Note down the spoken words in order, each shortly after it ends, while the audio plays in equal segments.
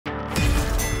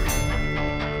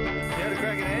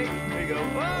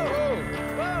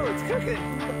Do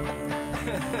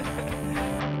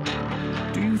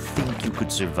you think you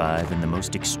could survive in the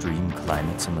most extreme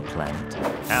climates on the planet?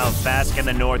 How fast can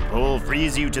the North Pole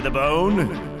freeze you to the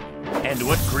bone? And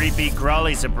what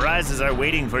creepy-crawly surprises are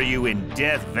waiting for you in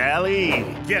Death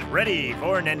Valley? Get ready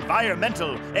for an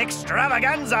environmental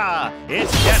extravaganza!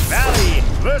 It's Death Valley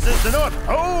versus the North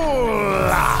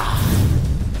Pole!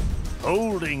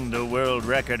 Holding the world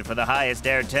record for the highest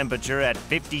air temperature at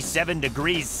 57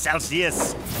 degrees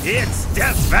Celsius, it's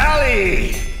Death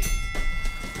Valley!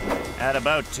 At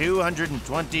about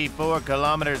 224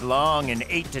 kilometers long and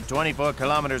 8 to 24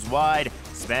 kilometers wide,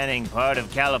 spanning part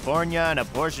of California and a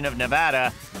portion of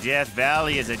Nevada, Death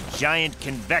Valley is a giant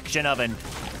convection oven.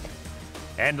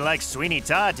 And like Sweeney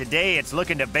Todd today, it's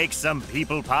looking to bake some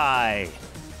people pie.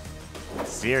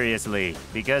 Seriously,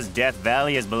 because Death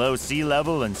Valley is below sea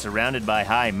level and surrounded by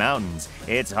high mountains,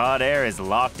 its hot air is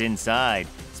locked inside.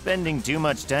 Spending too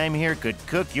much time here could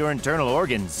cook your internal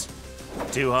organs.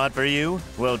 Too hot for you?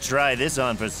 Well, try this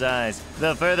on for size.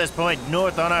 The furthest point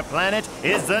north on our planet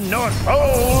is the North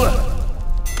Pole!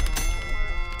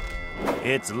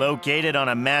 It's located on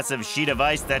a massive sheet of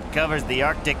ice that covers the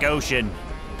Arctic Ocean.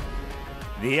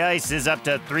 The ice is up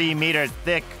to 3 meters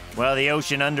thick, while the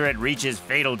ocean under it reaches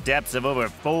fatal depths of over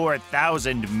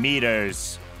 4,000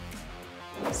 meters.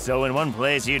 So in one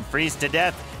place you'd freeze to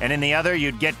death, and in the other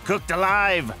you'd get cooked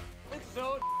alive. It's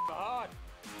so hot.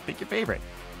 Pick your favorite.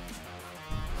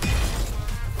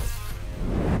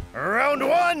 Round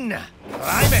 1,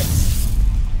 climate.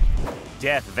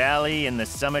 Death Valley in the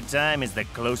summertime is the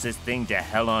closest thing to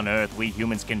hell on Earth we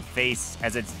humans can face,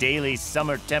 as its daily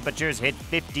summer temperatures hit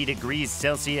 50 degrees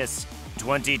Celsius.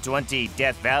 2020,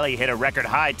 Death Valley hit a record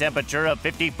high temperature of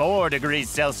 54 degrees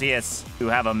Celsius. You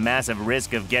have a massive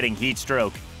risk of getting heat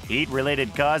stroke.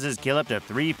 Heat-related causes kill up to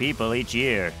 3 people each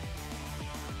year.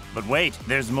 But wait,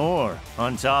 there's more.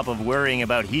 On top of worrying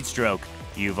about heat stroke,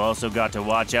 you've also got to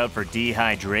watch out for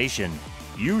dehydration.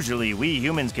 Usually, we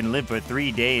humans can live for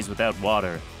 3 days without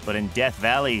water, but in Death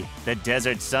Valley, the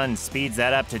desert sun speeds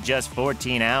that up to just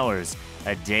 14 hours.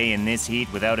 A day in this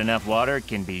heat without enough water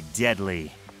can be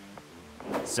deadly.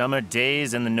 Summer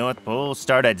days in the North Pole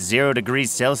start at 0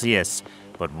 degrees Celsius,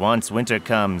 but once winter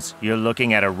comes, you're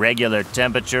looking at a regular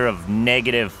temperature of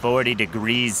negative 40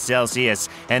 degrees Celsius,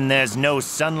 and there's no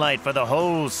sunlight for the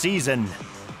whole season.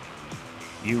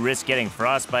 You risk getting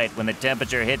frostbite when the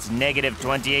temperature hits negative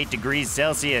 28 degrees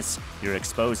Celsius. Your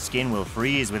exposed skin will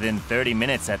freeze within 30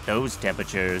 minutes at those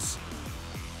temperatures.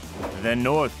 The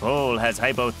North Pole has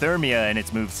hypothermia in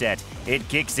its moveset. It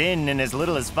kicks in as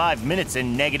little as 5 minutes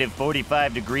in negative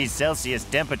 45 degrees Celsius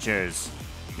temperatures.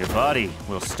 Your body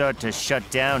will start to shut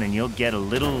down and you'll get a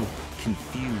little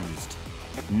confused.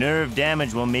 Nerve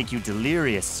damage will make you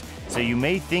delirious, so you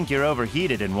may think you're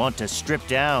overheated and want to strip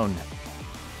down.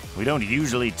 We don't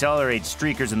usually tolerate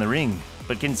streakers in the ring,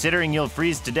 but considering you'll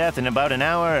freeze to death in about an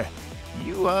hour,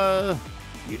 you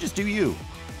just do you.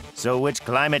 So which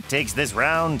climate takes this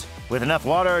round? With enough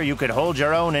water, you could hold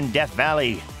your own in Death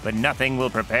Valley, but nothing will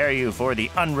prepare you for the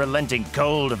unrelenting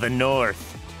cold of the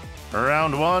North.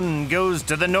 Round 1 goes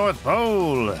to the North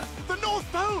Pole. The North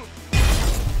Pole!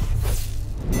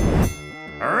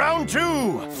 Round 2,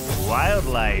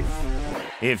 wildlife.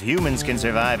 If humans can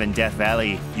survive in Death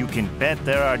Valley, you can bet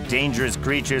there are dangerous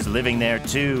creatures living there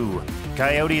too.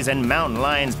 Coyotes and mountain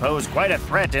lions pose quite a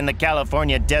threat in the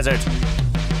California desert.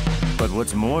 But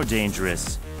what's more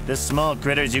dangerous? The small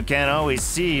critters you can't always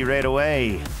see right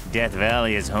away. Death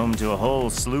Valley is home to a whole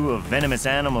slew of venomous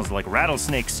animals like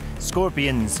rattlesnakes,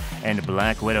 scorpions, and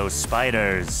black widow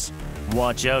spiders.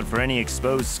 Watch out for any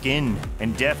exposed skin,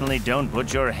 and definitely don't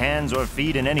put your hands or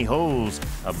feet in any holes.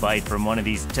 A bite from one of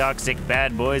these toxic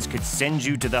bad boys could send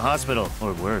you to the hospital,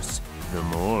 or worse, the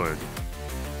morgue.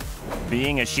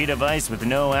 Being a sheet of ice with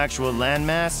no actual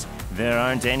landmass, there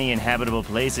aren't any inhabitable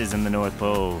places in the North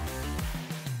Pole.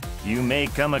 You may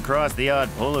come across the odd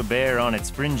polar bear on its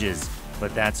fringes,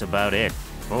 but that's about it.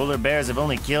 Polar bears have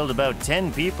only killed about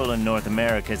 10 people in North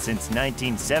America since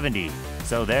 1970,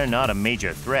 so they're not a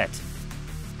major threat.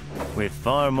 With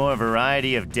far more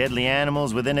variety of deadly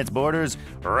animals within its borders,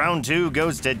 round 2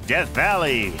 goes to Death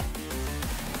Valley.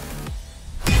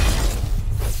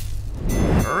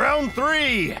 Round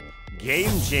 3,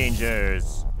 game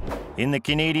changers. In the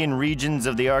Canadian regions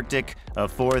of the Arctic, a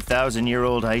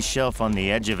 4,000-year-old ice shelf on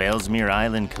the edge of Ellesmere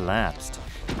Island collapsed.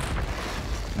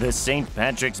 The St.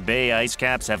 Patrick's Bay ice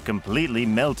caps have completely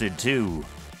melted too.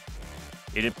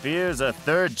 It appears a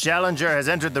third challenger has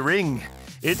entered the ring.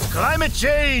 It's climate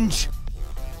change!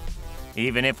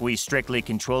 Even if we strictly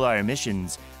control our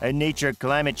emissions, a nature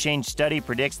climate change study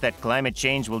predicts that climate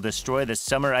change will destroy the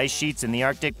summer ice sheets in the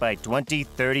Arctic by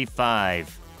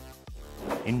 2035.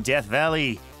 In Death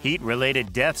Valley,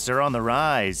 heat-related deaths are on the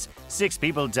rise. 6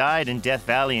 people died in Death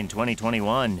Valley in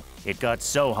 2021. It got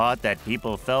so hot that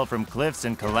people fell from cliffs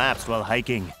and collapsed while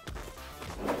hiking.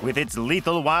 With its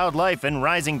lethal wildlife and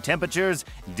rising temperatures,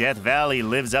 Death Valley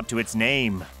lives up to its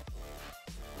name.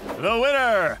 The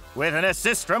winner, with an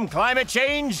assist from climate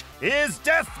change, is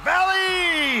Death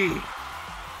Valley!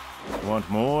 Want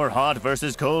more hot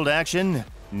versus cold action?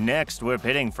 Next, we're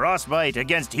pitting frostbite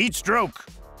against heat stroke.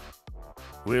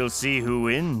 We'll see who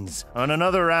wins on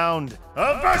another round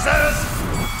of Versus!